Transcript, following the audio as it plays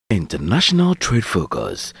International Trade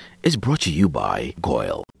Focus is brought to you by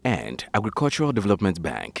GOIL and Agricultural Development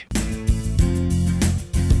Bank.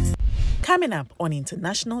 Coming up on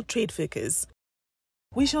International Trade Focus,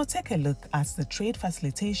 we shall take a look at the trade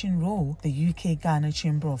facilitation role the UK-Ghana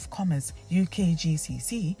Chamber of Commerce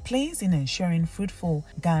 (Ukgc's) plays in ensuring fruitful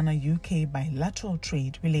Ghana-UK bilateral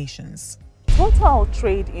trade relations. Total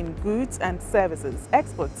trade in goods and services,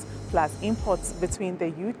 exports plus imports between the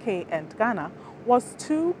UK and Ghana was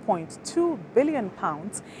 £2.2 billion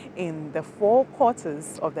in the 4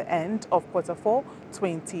 quarters of the end of Q4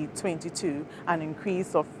 2022, an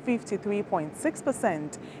increase of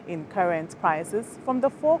 53.6% in current prices from the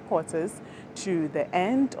 4 quarters to the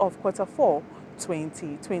end of Q4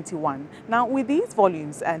 2021. Now, with these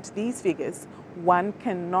volumes and these figures, one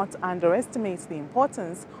cannot underestimate the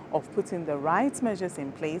importance of putting the right measures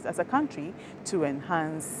in place as a country to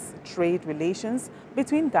enhance trade relations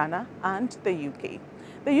between Ghana and the UK.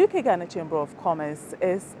 The UK-Ghana Chamber of Commerce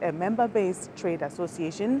is a member-based trade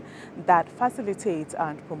association that facilitates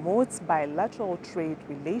and promotes bilateral trade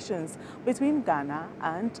relations between Ghana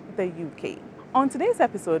and the UK. On today's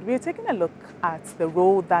episode, we are taking a look at the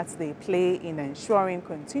role that they play in ensuring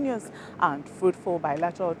continuous and fruitful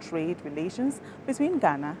bilateral trade relations between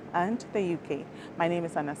Ghana and the UK. My name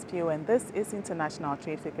is Anna Spio, and this is International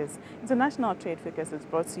Trade Focus. International Trade Focus is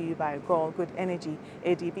brought to you by GOIL, Good Energy,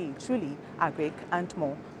 ADB, Truly, Agric, and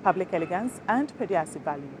more, Public Elegance, and Pediasi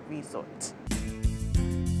Valley Resort.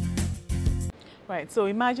 Right, so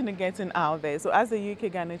imagine it getting out there. So as the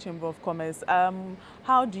UK-Ghana Chamber of Commerce,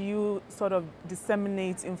 how do you sort of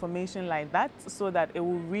disseminate information like that so that it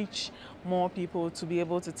will reach more people to be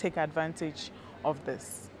able to take advantage of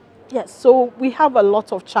this? Yes, so we have a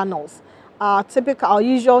lot of channels. Our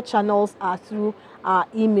usual channels are through our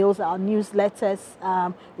emails, our newsletters.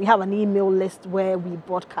 We have an email list where we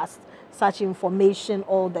broadcast such information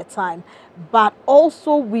all the time. But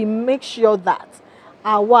also we make sure that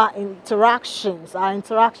our interactions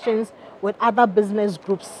with other business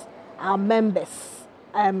groups, our members,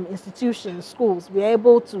 institutions, schools, we're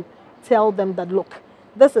able to tell them that, look,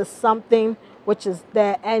 this is something which is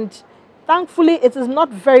there. And thankfully, it is not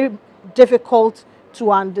very difficult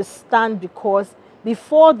to understand, because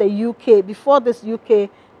before this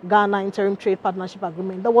UK-Ghana Interim Trade Partnership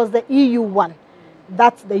Agreement, there was the EU one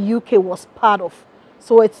that the UK was part of.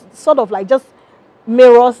 So it's sort of like just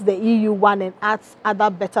mirrors the EU one and adds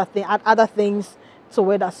other things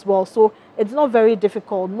to it as well. So it's not very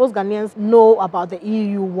difficult. Most Ghanaians know about the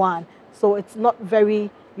EU one, so it's not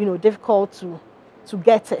very difficult to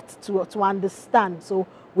get it, to understand. So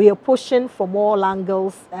we are pushing from all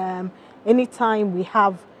angles. Anytime we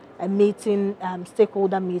have a meeting,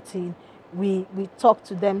 stakeholder meeting, we talk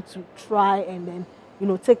to them to try and then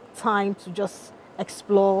take time to just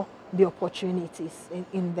explore the opportunities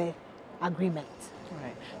in the agreement.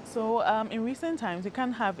 Right. So in recent times, we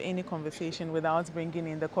can't have any conversation without bringing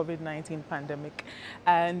in the COVID-19 pandemic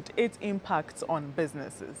and its impacts on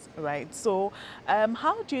businesses, right? So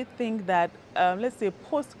how do you think that, let's say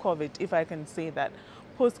post-COVID, if I can say that,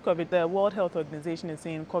 post-COVID, the World Health Organization is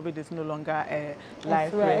saying COVID is no longer a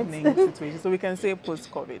life-threatening situation. So we can say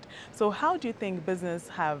post-COVID. So how do you think businesses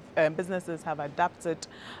have adapted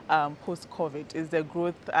post-COVID? Is the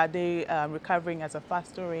growth, are they recovering at a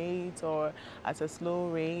faster rate or at a slow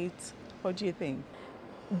rate? What do you think?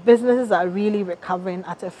 Businesses are really recovering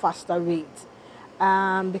at a faster rate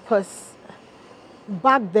because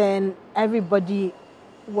back then everybody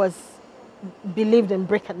believed in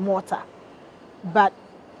brick and mortar. But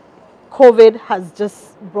COVID has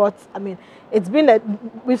just brought,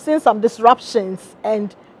 we've seen some disruptions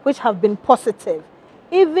and which have been positive.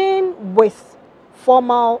 Even with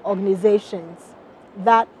formal organizations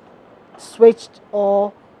that switched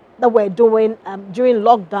or that were doing during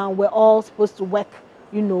lockdown, we're all supposed to work,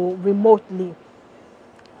 remotely.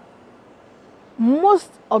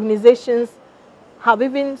 Most organizations have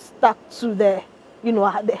even stuck to they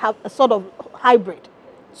have a sort of hybrid,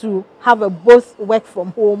 to have a both work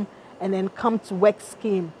from home and then come to work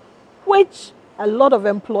scheme, which a lot of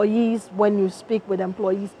employees, when you speak with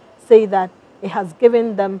employees, say that it has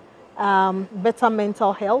given them better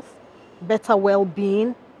mental health, better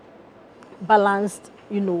well-being, balanced,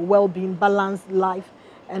 well-being, balanced life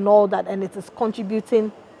and all that, and it is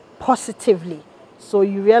contributing positively. So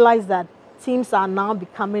you realize that teams are now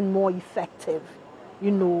becoming more effective.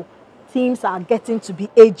 Teams are getting to be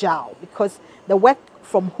agile because the work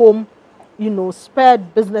from home,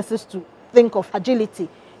 spurred businesses to think of agility.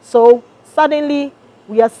 So suddenly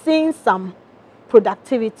we are seeing some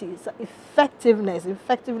productivity, effectiveness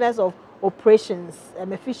of operations,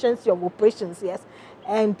 efficiency of operations, yes.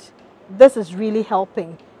 And this is really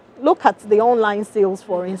helping. look at the online sales,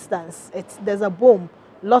 for instance. There's a boom.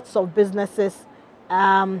 Lots of businesses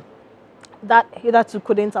that hitherto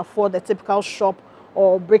couldn't afford the typical shop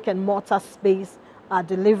or brick and mortar space are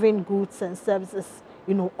delivering goods and services,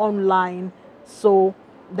 online. So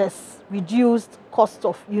there's reduced cost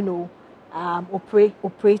of,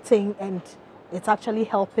 operating, and it's actually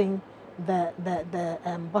helping the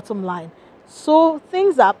bottom line. So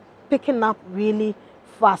things are picking up really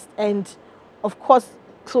fast, and of course,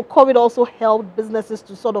 so COVID also helped businesses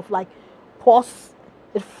to sort of like pause.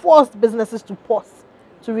 It forced businesses to pause,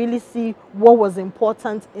 to really see what was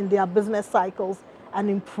important in their business cycles and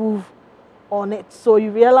improve on it. So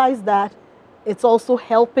you realize that it's also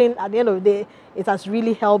helping. At the end of the day, it has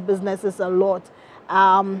really helped businesses a lot.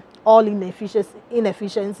 All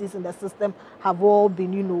inefficiencies in the system have all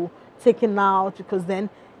been, taken out, because then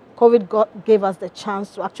COVID gave us the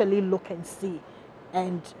chance to actually look and see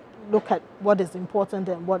and look at what is important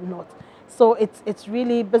and what not. So it's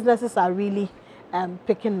really, businesses are really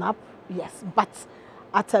picking up, yes, but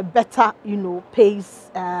at a better, pace.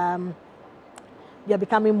 They're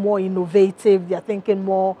becoming more innovative. They're thinking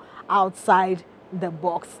more outside the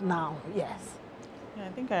box now, yes. Yeah, I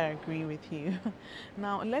think I agree with you.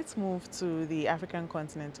 Now, let's move to the African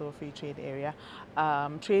Continental Free Trade Area.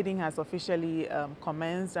 Trading has officially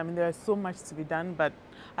commenced. I mean, there's so much to be done, but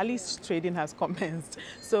at least trading has commenced.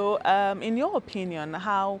 So, in your opinion,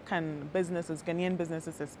 how can businesses, Ghanaian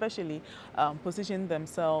businesses especially, position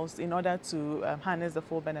themselves in order to harness the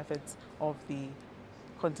full benefits of the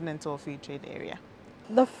Continental Free Trade Area?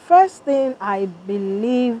 The first thing I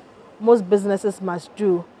believe most businesses must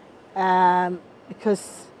do,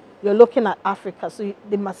 because you're looking at Africa, so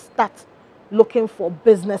they must start looking for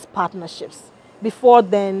business partnerships. Before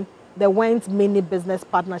then, there weren't many business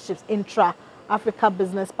partnerships, intra-Africa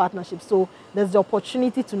business partnerships. So there's the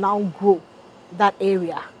opportunity to now grow that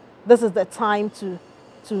area. This is the time to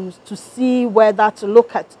see whether to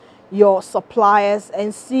look at your suppliers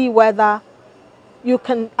and see whether you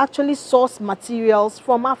can actually source materials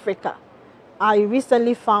from Africa. I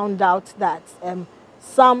recently found out that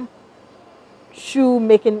some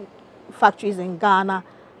shoe-making factories in Ghana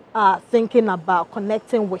are thinking about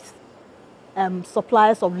connecting with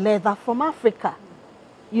suppliers of leather from Africa,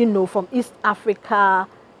 from East Africa,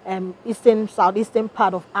 southeastern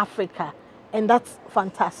part of Africa, and that's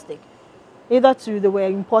fantastic. Hitherto, they were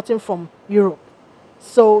importing from Europe.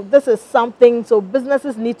 So this is something, so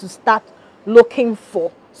businesses need to start looking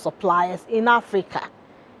for suppliers in Africa.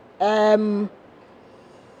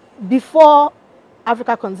 Before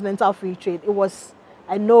Africa Continental Free Trade, it was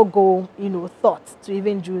a no-go, thought to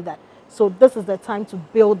even do that. So this is the time to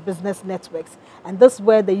build business networks. And this is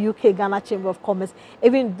where the UK-Ghana Chamber of Commerce,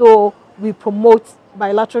 even though we promote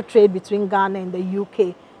bilateral trade between Ghana and the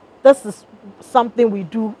UK, this is something we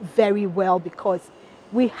do very well because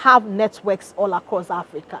we have networks all across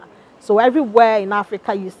Africa. So everywhere in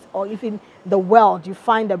Africa, or even the world, you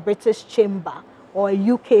find a British chamber or a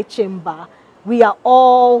UK chamber. We are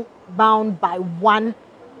all bound by one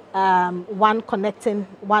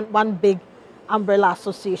big umbrella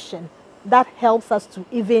association. That helps us to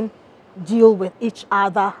even deal with each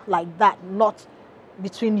other like that, not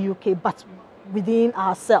between UK, but within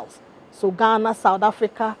ourselves. So Ghana, South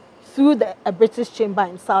Africa, through a British chamber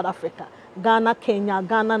in South Africa. Ghana, Kenya,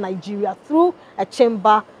 Ghana, Nigeria, through a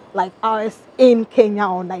chamber like ours in Kenya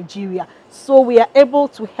or Nigeria. So we are able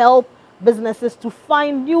to help businesses to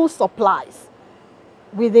find new supplies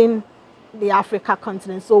within the Africa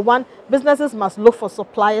continent. So businesses must look for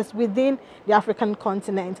suppliers within the African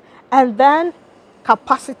continent, and then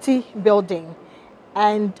capacity building,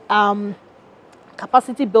 and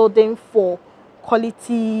capacity building for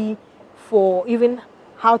quality, for even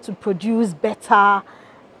how to produce better.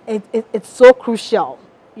 It's so crucial.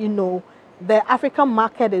 The African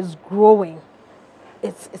market is growing.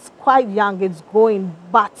 It's quite young, it's growing,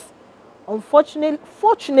 but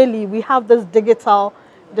fortunately, we have this digital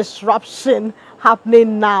disruption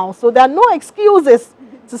happening now. So there are no excuses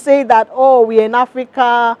to say that, oh, we're in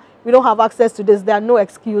Africa, we don't have access to this. There are no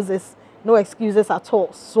excuses at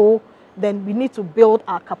all. So then we need to build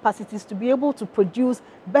our capacities to be able to produce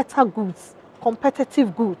better goods,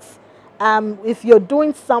 competitive goods. If you're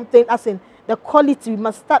doing something, as in the quality, we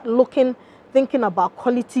must start thinking about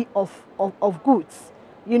quality of goods.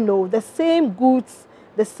 The same goods,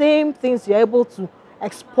 the same things you're able to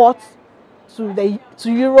export to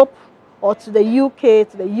Europe or to the UK,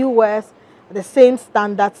 to the US, the same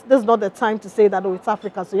standards. This is not the time to say that, oh, it's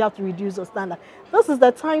Africa, so you have to reduce your standard. This is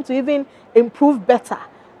the time to even improve better,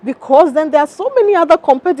 because then there are so many other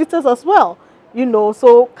competitors as well.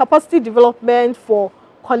 So capacity development for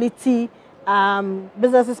quality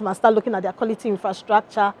Businesses must start looking at their quality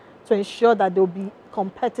infrastructure to ensure that they'll be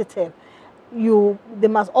competitive. They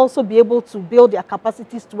must also be able to build their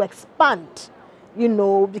capacities to expand,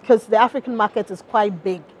 because the African market is quite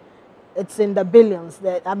big. It's in the billions.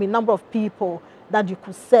 Number of people that you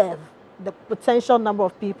could serve, the potential number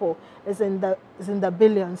of people is in the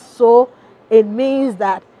billions. So it means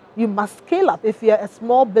that you must scale up. If you're a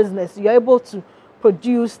small business, you're able to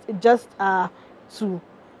produce just to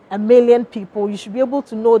 1 million people. You should be able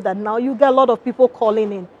to know that now you get a lot of people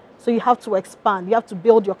calling in. So you have to expand. You have to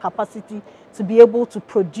build your capacity to be able to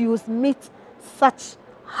meet such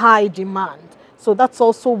high demand. So that's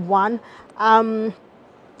also one.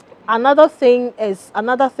 Another thing is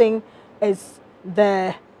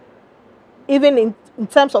even in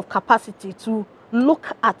terms of capacity, to look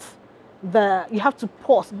at you have to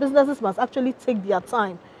pause. Businesses must actually take their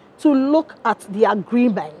time to look at the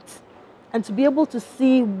agreement and to be able to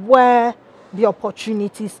see where the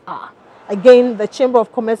opportunities are. Again, the Chamber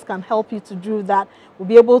of Commerce can help you to do that. We'll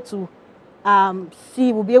be able to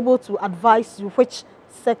we'll be able to advise you which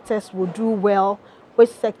sectors will do well, which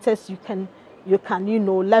sectors you can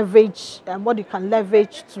leverage, and what you can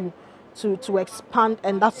leverage to expand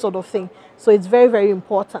and that sort of thing. So it's very, very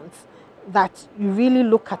important that you really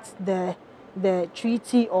look at the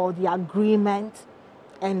treaty or the agreement,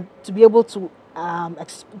 and to be able to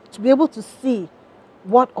see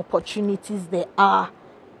what opportunities there are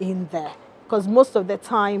in there. Because most of the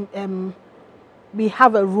time we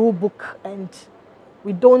have a rule book and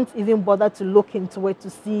we don't even bother to look into it to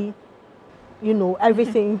see,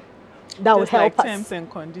 everything that would help us. Terms and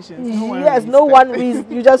conditions. No one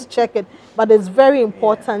reads. You just check it. But it's very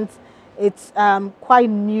important. Yeah. It's quite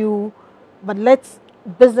new, but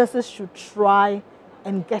businesses should try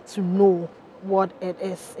and get to know what it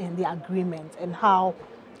is in the agreement and how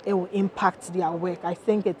it will impact their work. I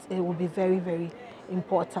think it will be very, very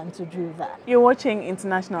important to do that. You're watching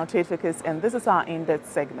International Trade Focus, and this is our in-depth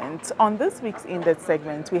segment. On this week's in-depth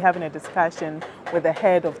segment, we're having a discussion with the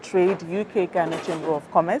head of trade, UK-Ghana Chamber of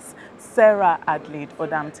Commerce, Sarah Adelaide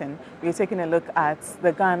Odampton. We're taking a look at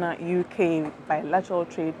the Ghana-UK bilateral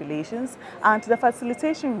trade relations and the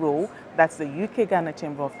facilitation role that the UK-Ghana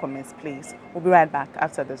Chamber of Commerce plays. We'll be right back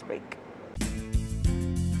after this break.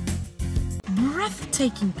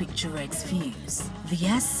 Breathtaking picturesque views, the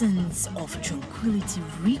essence of tranquility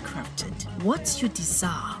recrafted. What's your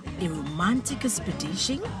desire? A romantic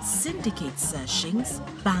expedition, syndicate sessions,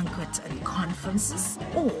 banquet and conferences,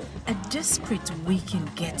 or a discreet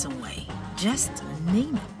weekend getaway? Just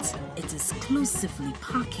name it. It's exclusively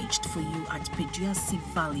packaged for you at Peduasi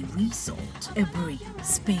Valley Resort. Every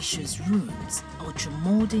spacious rooms,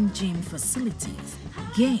 ultra-modern gym facilities,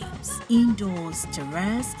 games, indoors,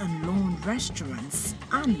 terrace and lawn restaurants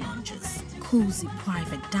and lounges, cozy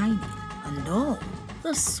private dining, and all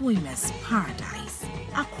the swimmer's paradise.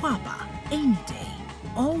 Aquaba, any day,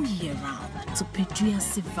 all year round to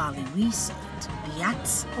Peduasi Valley Resort. The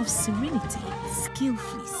acts of serenity,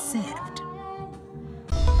 skillfully served.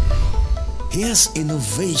 Here's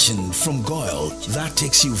innovation from Goyle that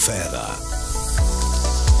takes you further.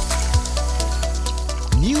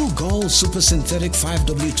 New Goyle Super Synthetic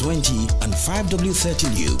 5W20 and 5W30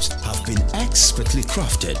 lubes have been expertly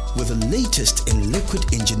crafted with the latest in liquid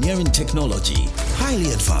engineering technology,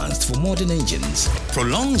 highly advanced for modern engines,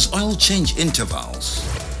 prolongs oil change intervals,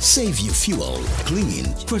 save you fuel,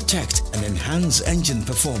 clean, protect and enhance engine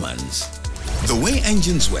performance. The way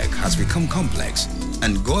engines work has become complex,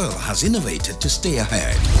 and Goyle has innovated to stay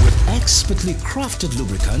ahead with expertly crafted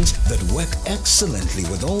lubricants that work excellently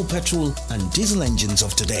with all petrol and diesel engines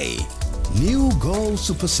of today. New Goyle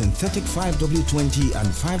Super Synthetic 5W20 and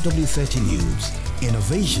 5W30 lubes.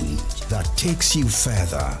 Innovation that takes you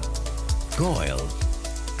further. Goyle.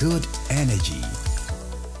 Good energy.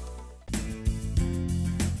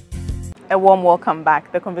 A warm welcome back.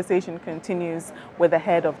 The conversation continues with the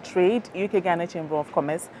head of trade, UK-Ghana Chamber of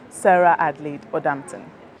Commerce, Sarah Adelaide Odampton.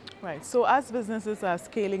 Right, so as businesses are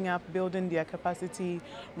scaling up, building their capacity,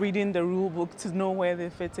 reading the rule book to know where they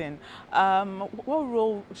fit in, what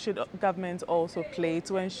role should government also play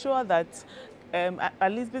to ensure that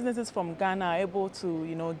at least businesses from Ghana are able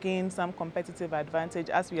to, gain some competitive advantage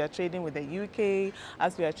as we are trading with the UK,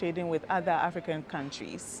 as we are trading with other African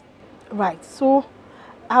countries? Right, so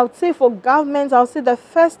I would say for government, I would say the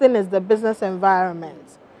first thing is the business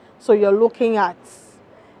environment. So you're looking at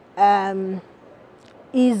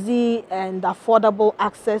easy and affordable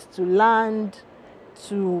access to land,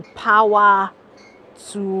 to power,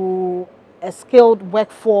 to a skilled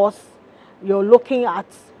workforce. You're looking at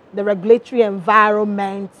the regulatory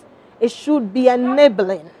environment. It should be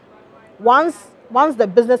enabling. Once once the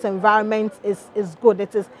business environment is good,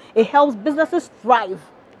 it helps businesses thrive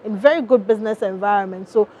in very good business environment.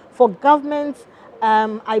 So for government,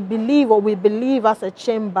 I believe, or we believe as a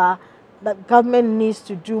chamber, that government needs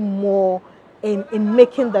to do more in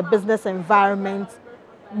making the business environment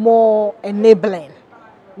more enabling,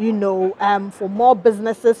 for more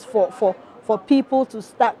businesses, for people to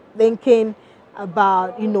start thinking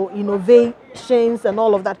about, innovations and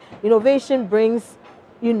all of that. Innovation brings,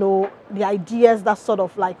 the ideas that sort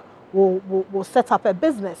of like will set up a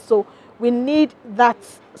business. So we need that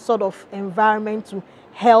sort of environment to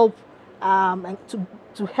help and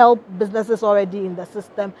to help businesses already in the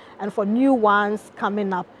system, and for new ones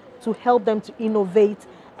coming up, to help them to innovate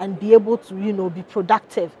and be able to, be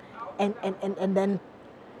productive. And then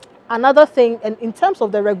another thing, and in terms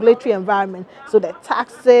of the regulatory environment, so the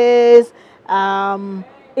taxes,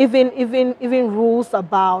 even rules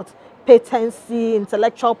about patency,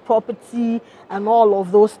 intellectual property, and all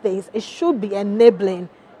of those things, it should be enabling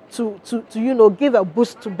to give a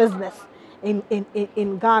boost to business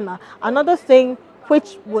in Ghana. Another thing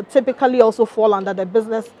which would typically also fall under the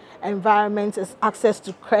business environment is access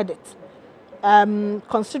to credit.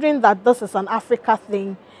 Considering that this is an Africa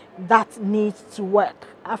thing that needs to work.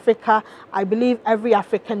 Africa, I believe every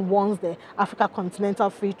African wants the Africa Continental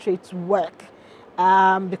Free Trade to work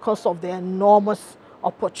because of the enormous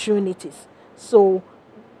opportunities. So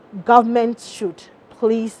government should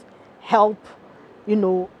please help,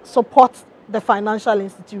 support the financial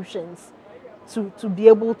institutions to be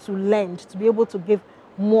able to lend, to be able to give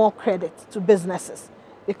more credit to businesses.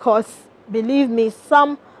 Because believe me,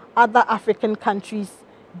 some other African countries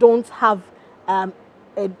don't have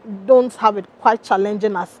it quite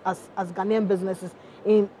challenging as Ghanaian businesses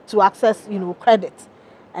to access, credit,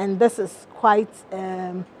 and this is quite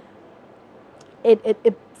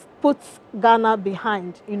it puts Ghana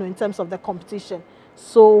behind, in terms of the competition.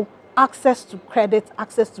 So access to credit,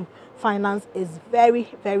 access to finance is very,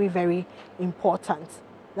 very, very important,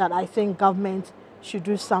 that I think government should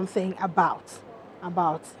do something about,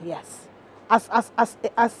 yes, as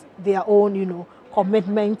their own,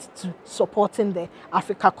 commitment to supporting the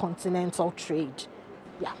Africa continental trade.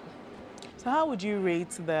 Yeah. So how would you rate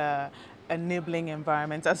the enabling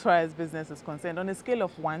environment as far as business is concerned? On a scale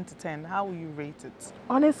of 1 to 10, how will you rate it?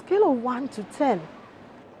 On a scale of 1 to 10,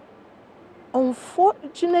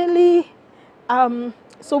 unfortunately,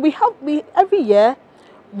 so we every year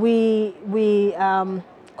we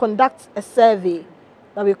conduct a survey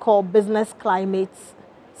that we call Business Climate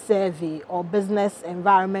Survey, or Business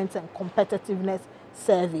Environment and Competitiveness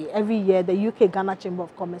Survey. Every year the UK Ghana Chamber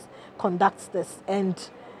of Commerce conducts this, and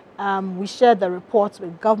we share the reports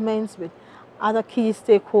with governments, with other key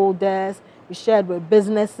stakeholders. We share it with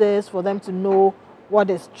businesses for them to know what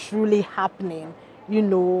is truly happening,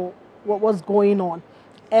 what was going on.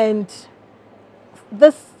 And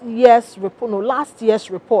this year's report, last year's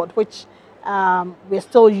report, which we're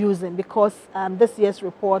still using, because this year's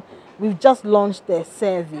report, we've just launched the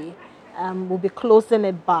survey. We'll be closing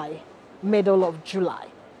it by middle of July.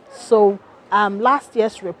 So last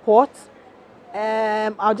year's report,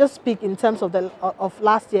 I'll just speak in terms of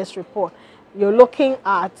last year's report. You're looking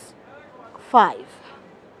at 5,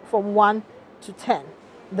 from 1 to 10.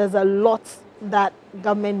 There's a lot that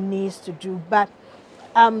government needs to do, but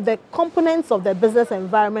the components of the business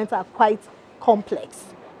environment are quite complex.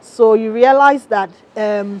 So you realize that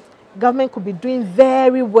government could be doing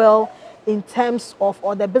very well in terms of,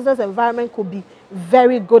 or the business environment could be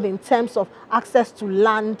very good in terms of access to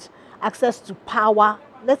land, access to power.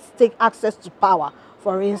 Let's take access to power,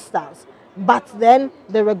 for instance. But then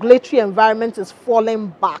the regulatory environment is falling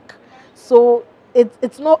back. So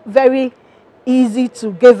it's not very easy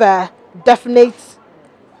to give a definite,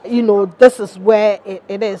 this is where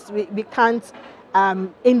it is. We can't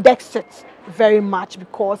index it very much,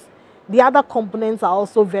 because the other components are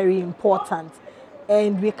also very important,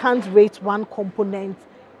 and we can't rate one component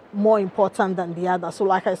more important than the other. So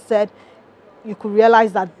like I said, you could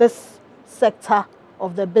realize that this sector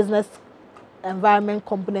of the business environment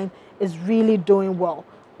component is really doing well,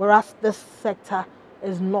 whereas this sector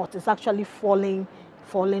is not. It's actually falling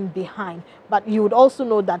behind. But you would also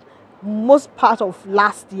know that most part of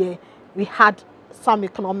last year we had some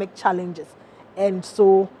economic challenges, and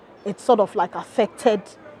so it sort of like affected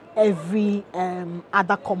every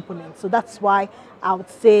other component. So that's why I would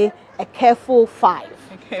say a careful 5.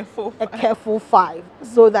 A careful 5,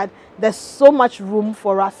 so that there's so much room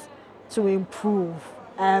for us to improve.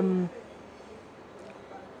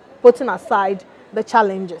 Putting aside the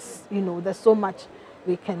challenges, there's so much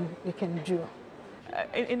we can do.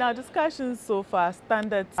 In our discussions so far,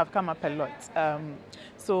 standards have come up a lot.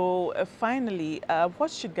 Finally,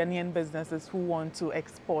 what should Ghanaian businesses who want to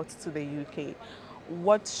export to the UK,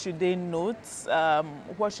 what should they note?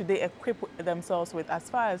 What should they equip themselves with as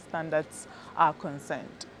far as standards are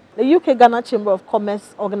concerned? The UK Ghana Chamber of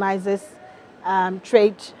Commerce organizes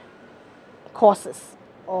trade courses.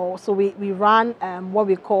 So we run what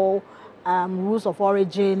we call rules of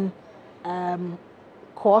origin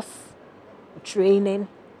course training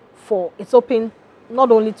it's open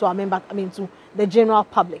not only to our members, to the general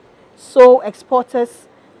public. So exporters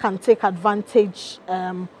can take advantage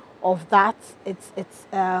of that. It's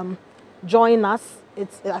join us.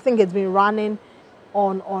 I think it's been running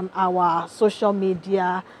on our social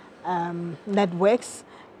media networks,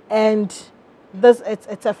 and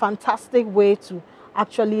it's a fantastic way to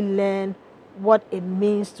actually learn what it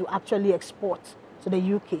means to actually export to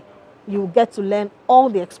the UK. You get to learn all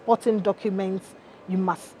the exporting documents you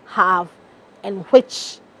must have and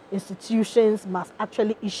which institutions must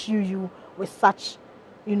actually issue you with such,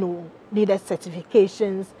 needed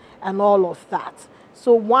certifications and all of that.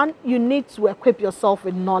 So one, you need to equip yourself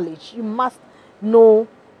with knowledge. You must know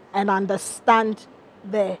and understand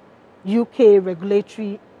the UK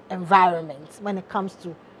regulatory environment when it comes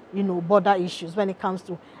to, border issues, when it comes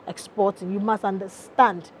to exporting. You must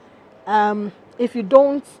understand. If you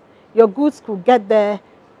don't, your goods could get there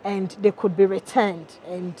and they could be returned.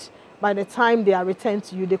 And by the time they are returned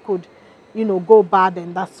to you, they could, go bad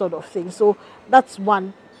and that sort of thing. So that's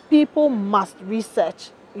one. People must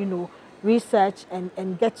research, research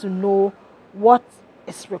and get to know what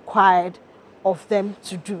is required of them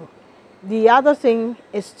to do. The other thing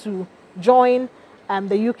is to join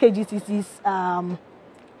the Ukgcc's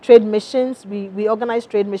trade missions. We organize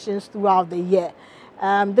trade missions throughout the year.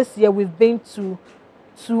 This year we've been to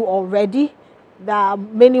 2 already. There are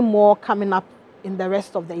many more coming up in the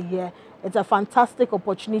rest of the year. It's a fantastic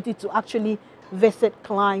opportunity to actually visit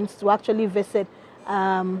clients, to actually visit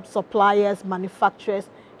suppliers, manufacturers,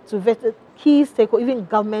 to visit key stakeholders, even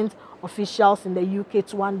government officials in the UK,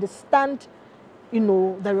 to understand,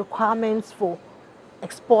 the requirements for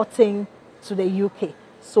exporting to the UK.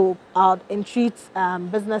 So I'd entreat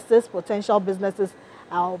businesses, potential businesses,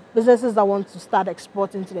 businesses that want to start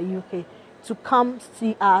exporting to the UK to come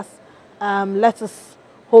see us. Let us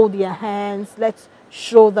hold their hands. Let's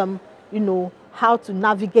show them, how to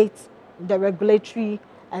navigate the regulatory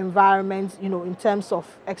environment, in terms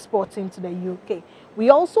of exporting to the UK. We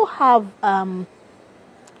also have,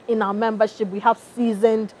 in our membership, we have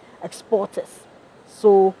seasoned exporters.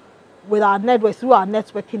 So with our network, through our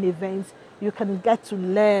networking events, you can get to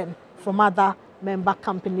learn from other member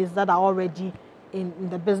companies that are already in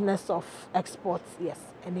the business of exports, yes,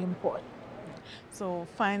 and import. So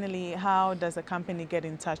finally, how does a company get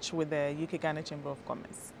in touch with the UK Ghana Chamber of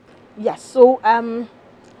Commerce? Yes, so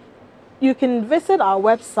you can visit our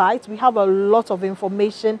website. We have a lot of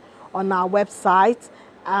information on our website.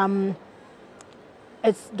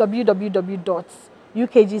 It's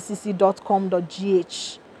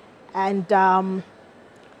www.ukgcc.com.gh, and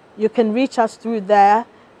you can reach us through there,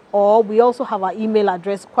 or we also have our email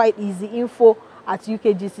address, quite easy,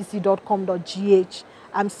 info@ukgcc.com.gh.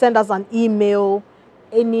 Send us an email.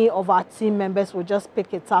 Any of our team members will just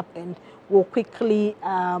pick it up and will quickly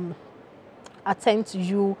attend to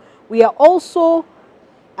you. We are also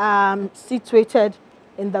situated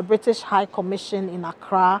in the British High Commission in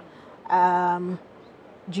Accra,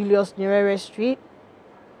 Julius Nyerere Street.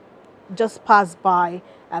 Just pass by.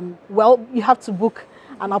 Well, you have to book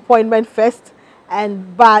an appointment first,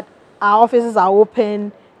 but our offices are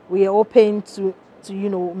open. We are open to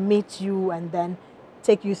meet you and then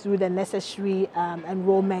take you through the necessary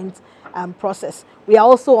enrollment process. We are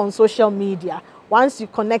also on social media. Once you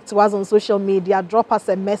connect to us on social media, drop us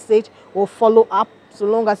a message. We'll follow up. So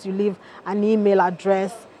long as you leave an email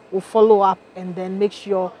address, we'll follow up and then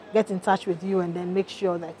get in touch with you and then make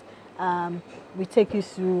sure that we take you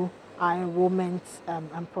through our enrollment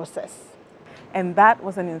process. And that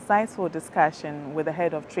was an insightful discussion with the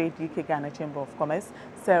head of Trade UK Ghana Chamber of Commerce,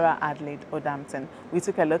 Sarah Adelaide Odampton. We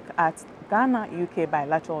took a look at Ghana-UK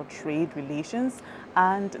bilateral trade relations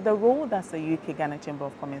and the role that the UK Ghana Chamber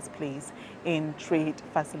of Commerce plays in trade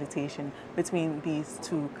facilitation between these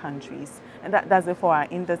two countries. And that's it for our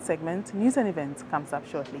in-depth segment. News and events comes up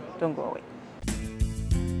shortly. Don't go away.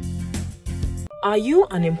 Are you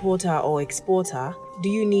an importer or exporter? Do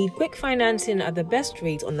you need quick financing at the best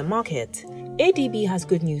rate on the market? ADB has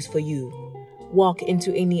good news for you. Walk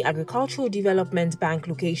into any agricultural development bank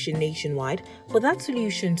location nationwide for that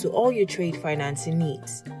solution to all your trade financing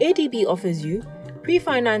needs. ADB offers you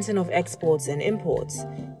pre-financing of exports and imports,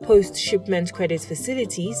 post-shipment credit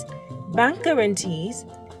facilities, bank guarantees,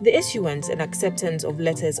 the issuance and acceptance of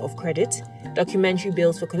letters of credit, documentary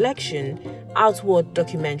bills for collection, outward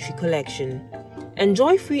documentary collection.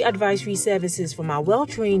 Enjoy free advisory services from our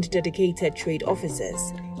well-trained, dedicated trade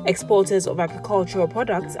officers. Exporters of agricultural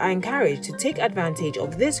products are encouraged to take advantage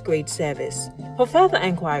of this great service. For further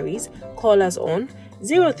enquiries, call us on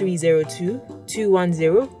 0302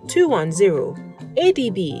 210 210.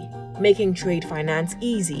 ADB, making trade finance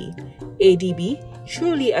easy. ADB,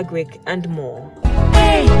 truly agric and more.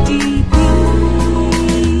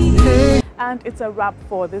 And it's a wrap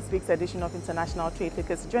for this week's edition of International Trade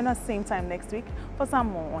Focus. Join us same time next week for some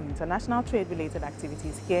more on international trade-related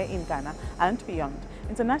activities here in Ghana and beyond.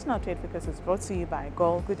 International Trade Focus is brought to you by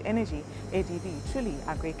Gold Good Energy, ADB, Truly,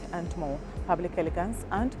 Agric and more, Public Elegance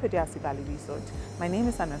and Pediasi Valley Resort. My name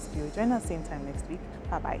is Anna Spio. Join us same time next week.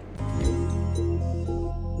 Bye-bye.